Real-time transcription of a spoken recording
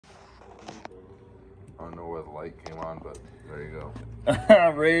I don't know where the light came on, but there you go.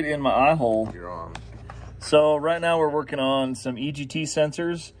 Right in my eye hole. You're on. So right now we're working on some EGT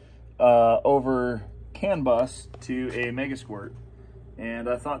sensors over CAN-Bus to a MEGASQUIRT. And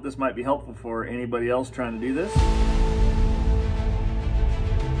I thought this might be helpful for anybody else trying to do this.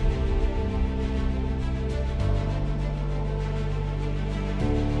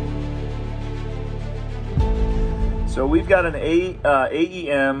 So we've got an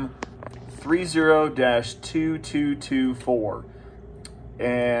AEM 30-2224,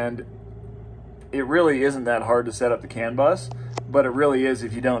 and it really isn't that hard to set up the CAN-Bus, but it really is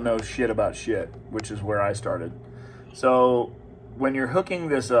if you don't know shit about shit, which is where I started. So when you're hooking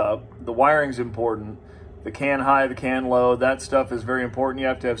this up, the wiring's important. The CAN high, the CAN low, that stuff is very important. You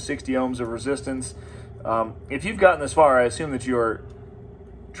have to have 60 ohms of resistance. If you've gotten this far, I assume that you're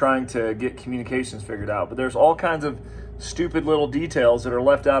trying to get communications figured out, but there's all kinds of stupid little details that are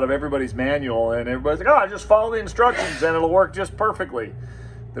left out of everybody's manual, and everybody's like, oh, just follow the instructions and it'll work just perfectly.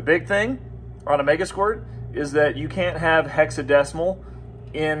 The big thing on a MEGASQUIRT is that you can't have hexadecimal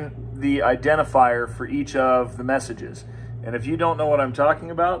in the identifier for each of the messages. And if you don't know what I'm talking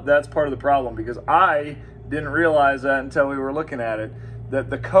about, that's part of the problem, because I didn't realize that until we were looking at it,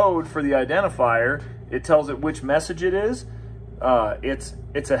 that the code for the identifier, it tells it which message it is. It's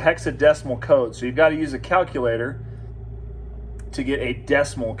a hexadecimal code, so you've got to use a calculator to get a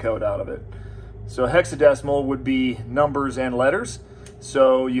decimal code out of it. So hexadecimal would be numbers and letters,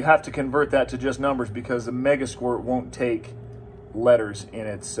 so you have to convert that to just numbers because the MEGASQUIRT won't take letters in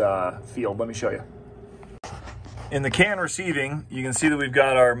its field. Let me show you. In the CAN receiving, you can see that we've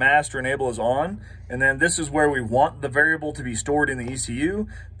got our master enable is on, and then this is where we want the variable to be stored in the ECU.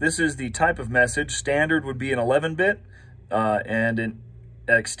 This is the type of message. Standard would be an 11-bit, and an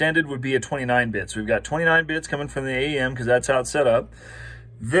extended would be a 29-bit. So we've got 29 bits coming from the AEM because that's how it's set up.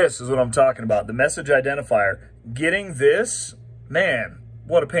 This is what I'm talking about, the message identifier. Getting this, man,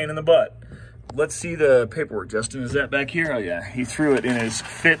 what a pain in the butt. Let's see the paperwork. Justin, is that back here? Oh yeah, he threw it in his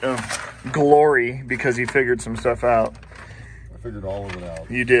fit of glory because he figured some stuff out. I figured all of it out.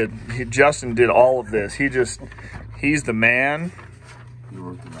 You did. Justin did all of this. He's the man. You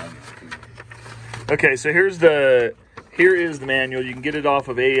wrote the manual too. Okay, so here is the manual. You can get it off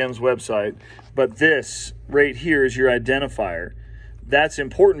of AEM's website, but this right here is your identifier. That's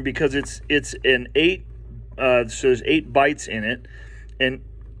important because it's an 8, so there's 8 bytes in it, and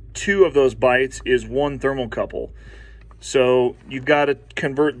 2 of those bytes is one thermocouple. So you've got to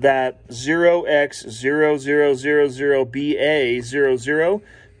convert that 0x0000BA00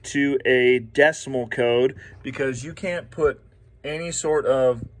 to a decimal code because you can't put any sort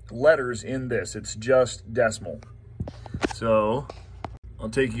of letters in this. It's just decimal. So I'll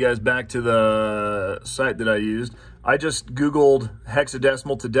take you guys back to the site that I used. I just Googled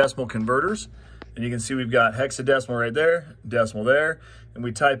hexadecimal to decimal converters, and you can see we've got hexadecimal right there, decimal there, and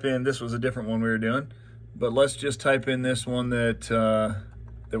we type in, this was a different one we were doing, but let's just type in this one that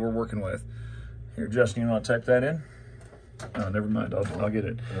that we're working with. Here, Justin, you want to type that in? Oh, never mind, I'll get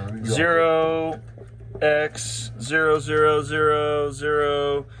it.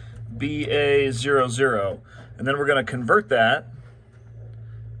 0x0000BA00. And then we're going to convert that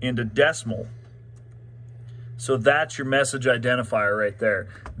into decimal. So that's your message identifier right there.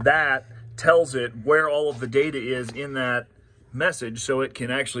 That tells it where all of the data is in that message so it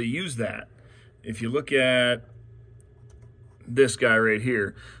can actually use that. If you look at this guy right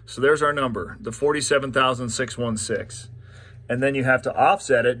here, so there's our number, the 47,616. And then you have to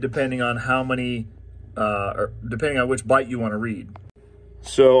offset it depending on how many, or depending on which byte you want to read.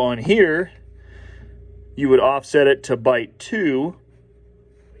 So on here, you would offset it to byte 2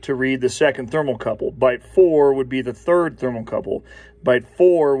 to read the second thermocouple. Byte 4 would be the third thermocouple. Byte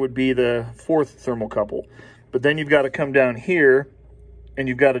 4 would be the fourth thermocouple. But then you've got to come down here and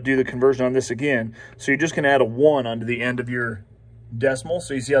you've got to do the conversion on this again. So you're just going to add a 1 onto the end of your decimal.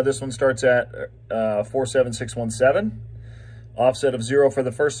 So you see how this one starts at 47617. Offset of 0 for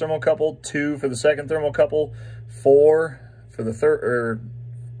the first thermocouple, 2 for the second thermocouple, 4 for the third, or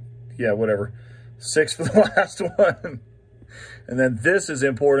yeah, whatever. 6 for the last one. And then this is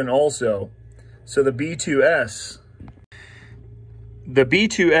important also. So the B2S. The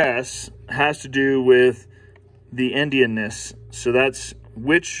B2S has to do with the endianness. So that's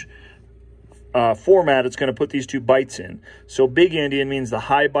which format it's going to put these 2 bytes in. So big endian means the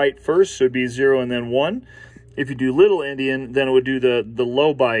high byte first, so it'd be 0 and then 1. If you do little endian, then it would do the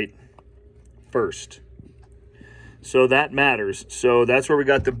low byte first. So that matters. So that's where we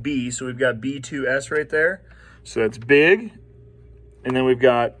got the B. So we've got B2S right there. So that's big. And then we've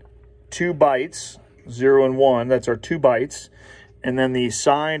got 2 bytes, 0 and 1. That's our 2 bytes. And then the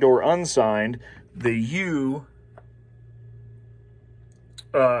signed or unsigned The U,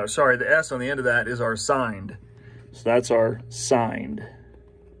 sorry, the S on the end of that is our signed. So that's our signed.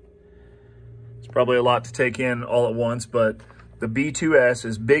 It's probably a lot to take in all at once, but the B2S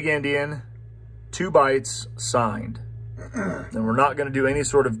is Big Indian, 2 bytes, signed. And we're not going to do any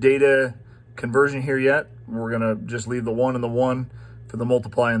sort of data conversion here yet. We're going to just leave the 1 and the 1 for the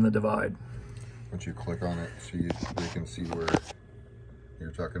multiply and the divide. Once you click on it, so they can see where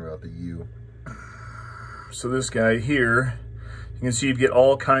you're talking about the U. So this guy here, you can see you get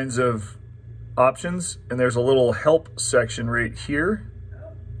all kinds of options, and there's a little help section right here.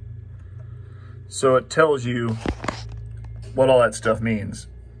 So it tells you what all that stuff means.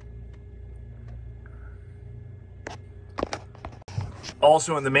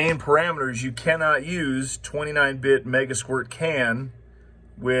 Also, in the main parameters, you cannot use 29-bit MEGASQUIRT CAN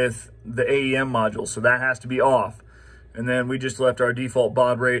with the AEM module, so that has to be off. And then we just left our default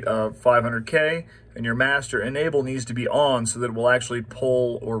baud rate of 500K, and your master enable needs to be on so that it will actually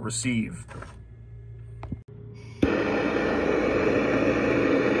pull or receive.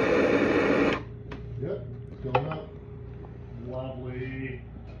 Yep, going up. Lovely.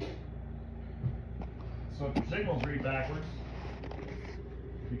 So if your signals read backwards,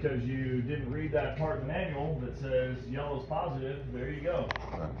 because you didn't read that part of the manual that says yellow's positive, there you go.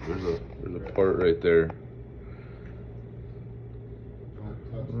 There's a part right there.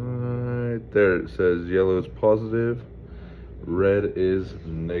 Right there it says yellow is positive, red is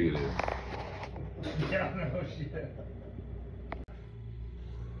negative. Yeah, no shit.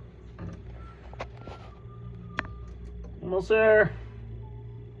 Almost there.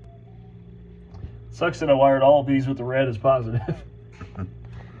 Sucks that I wired all of these with the red as positive.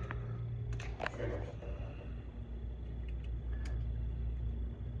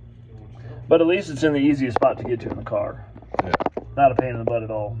 But at least it's in the easiest spot to get to in the car. Yeah. Not a pain in the butt at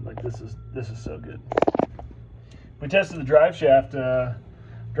all. Like this is so good. We tested the drive shaft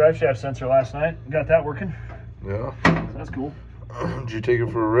sensor last night. Got that working. Yeah. So that's cool. Did you take it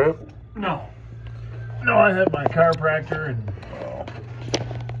for a rip? No. No, I had my chiropractor and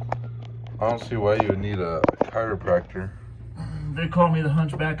I don't see why you would need a chiropractor. they call me the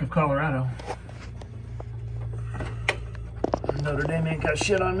Hunchback of Colorado. Notre Dame ain't got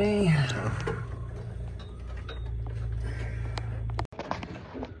shit on me.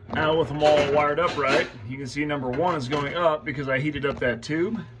 Now with them all wired up right, you can see number 1 is going up because I heated up that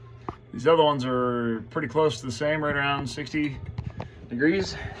tube. These other ones are pretty close to the same, right around 60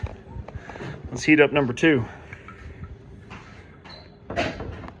 degrees. Let's heat up number 2. See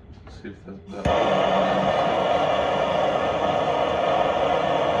if that.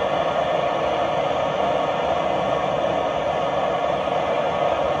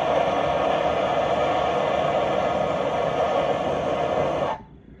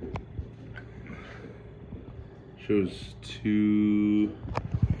 Shows 2.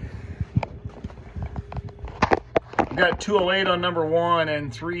 I've got 208 on number 1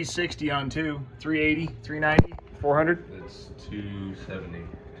 and 360 on 2. 380, 390, 400. It's 270,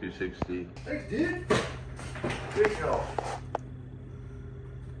 260. Thanks, dude. Good go.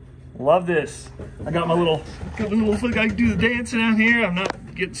 Love this. I got my little thing I can do the dancing out here. I'm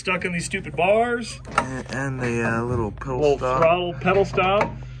not getting stuck on these stupid bars. And the little pedal Little throttle pedal stop.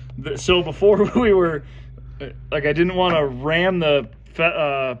 So before we were, like, I didn't want to ram the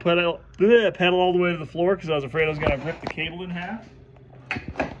pedal all the way to the floor because I was afraid I was going to rip the cable in half.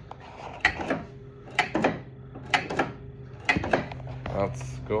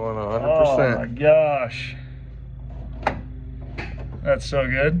 That's going 100%. Oh my gosh. That's so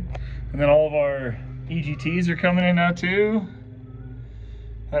good. And then all of our EGTs are coming in now too.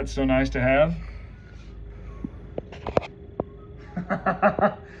 That's so nice to have.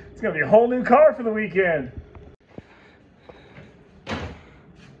 It's going to be a whole new car for the weekend.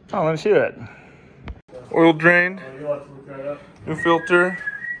 Oh, let me see that. Oil drain, Oh, you'll have to look that up. new filter.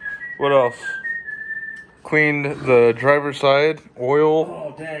 What else? Cleaned the driver's side, oil.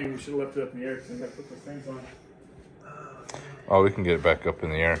 Oh, dang. We should have left it up in the air because I got to put those things on. Oh, we can get it back up in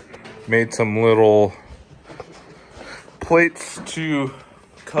the air. Made some little plates to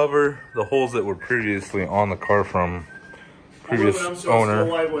cover the holes that were previously on the car from previous Aluminum, so owner. it's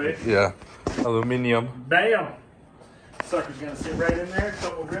still lightweight. Yeah, aluminum. Bam! Sucker's gonna sit right in there.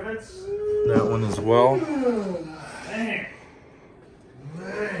 Couple rivets. That one as well. Dang.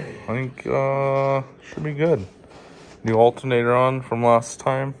 I think should be good. New alternator on from last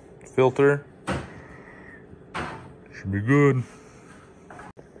time. Filter. Should be good.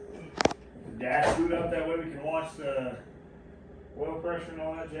 Dash boot up, that way we can watch the oil pressure and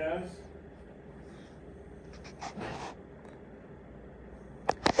all that jazz.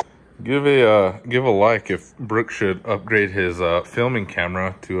 Give a like if Brooke should upgrade his filming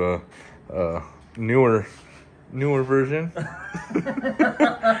camera to a newer version.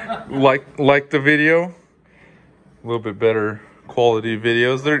 like the video, a little bit better quality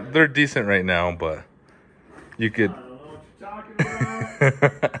videos. They're decent right now, but you could. I don't know what you're talking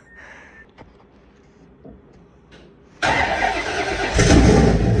about.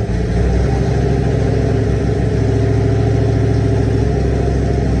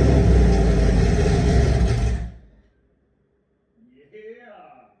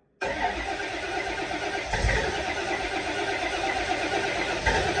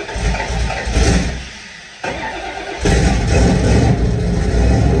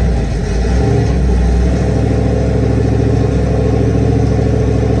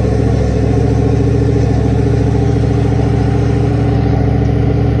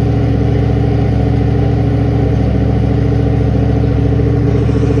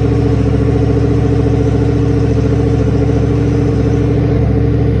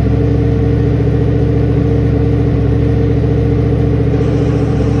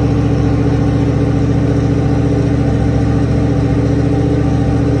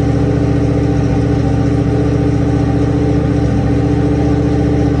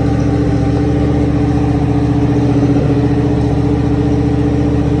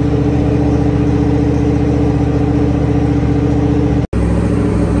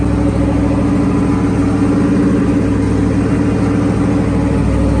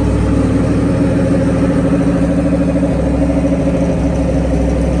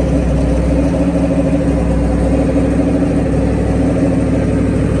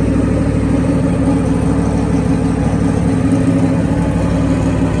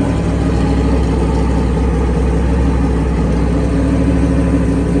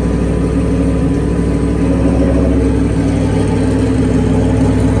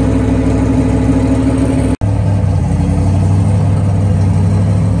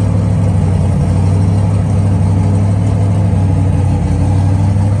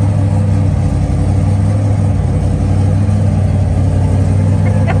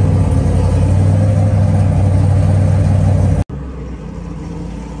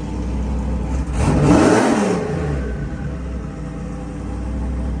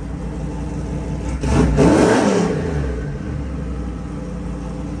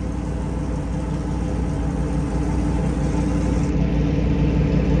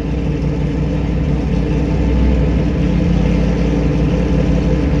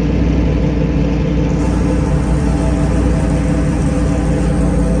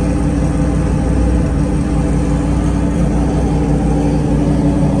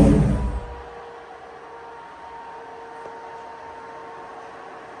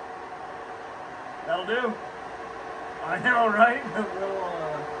 That'll do. I know, right? We'll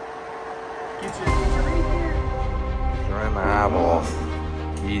get you right here. Right in the eyeball.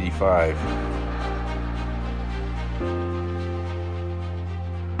 85.